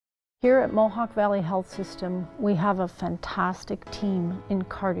Here at Mohawk Valley Health System, we have a fantastic team in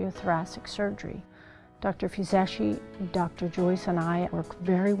cardiothoracic surgery. Dr. Fuseshi, Dr. Joyce, and I work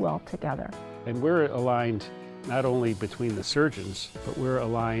very well together. And we're aligned not only between the surgeons, but we're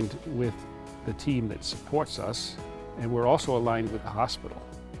aligned with the team that supports us, and we're also aligned with the hospital.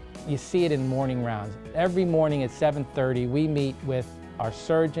 You see it in morning rounds. Every morning at 7:30, we meet with our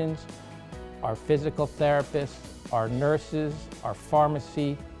surgeons, our physical therapists, our nurses, our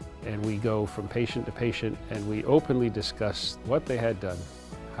pharmacy. And we go from patient to patient and we openly discuss what they had done,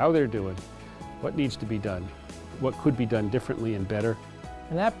 how they're doing, what needs to be done, what could be done differently and better.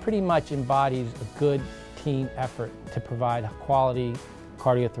 And that pretty much embodies a good team effort to provide quality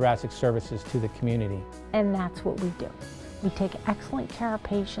cardiothoracic services to the community. And that's what we do. We take excellent care of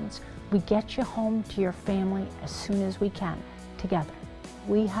patients. We get you home to your family as soon as we can, together.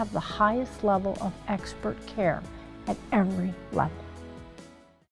 We have the highest level of expert care at every level.